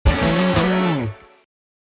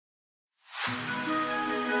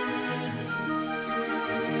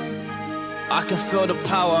I can feel the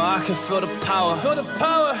power, I can feel the power. Feel the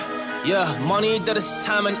power. Yeah, money that is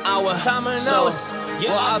time and hour. Time and hours.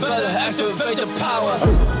 Yeah, well, I better activate the power.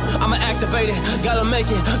 I'ma activate it, gotta make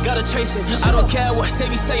it, gotta chase it. I don't care what they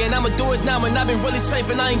be saying, I'ma do it now. And I've been really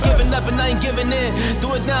saving, I ain't giving up and I ain't giving in.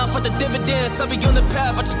 Do it now for the dividends, I'll be on the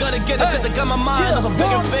path, I just gotta get it. Cause I got my mind on some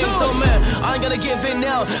bigger things. So man, I ain't gonna give in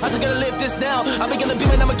now, I just gotta live this now. I be gonna be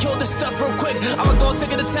when I'ma kill this stuff real quick. I'ma go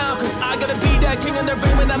take it to town, cause I gotta be that king in the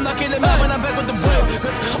ring. When I'm knocking it out, when I'm back with the real.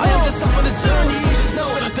 Cause I am just up on the journey, you just know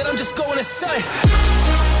that I'm just going insane.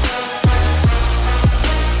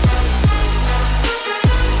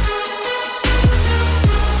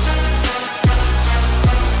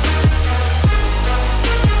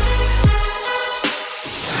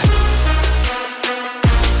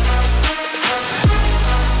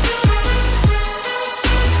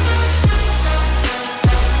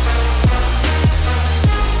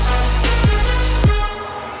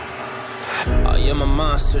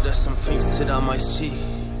 There's some things that I might see,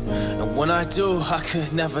 and when I do, I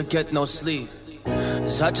could never get no sleep.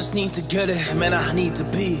 Cause I just need to get it, man, I need to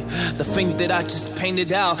be the thing that I just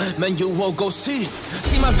painted out, man, you won't go see.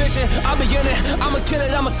 See my vision, I'll be in it, I'ma kill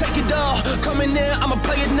it, I'ma take it all. Coming in, I'ma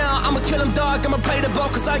play it now, I'ma kill him dog, I'ma play the ball.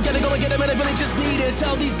 Cause I gotta go and get it, man, I really just need it.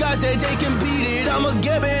 Tell these guys that they can beat it, I'ma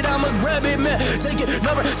give it, I'ma grab it, man. Take it,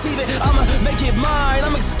 never receive it, I'ma make it mine.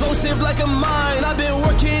 I'm explosive like a mine, I've been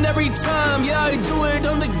working every time. Yeah, I do it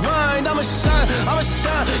on the grind, I'ma shine,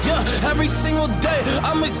 yeah, every single day.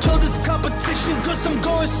 I'ma kill this competition cause I'm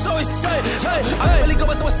going so insane. Hey, I really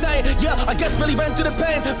go so insane. Yeah, I guess really ran through the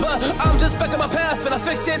pain, but I'm just back on my path and I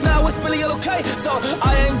fixed it now. It's really all okay. So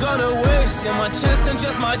I ain't gonna waste my chance and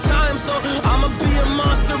just my time. So I'ma be a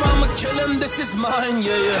monster, I'ma kill him. This is mine.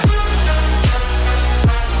 Yeah, yeah.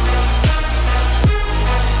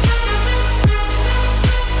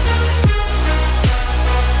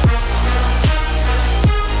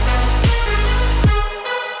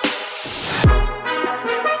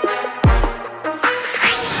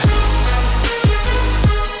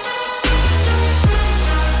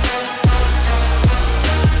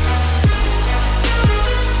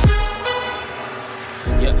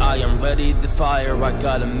 Ready to fire, I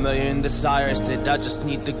got a million desires that I just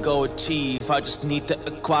need to go achieve, I just need to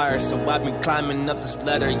acquire. So I've been climbing up this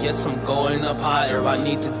ladder, yes I'm going up higher. I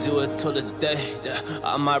need to do it till the day that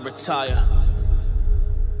I might retire.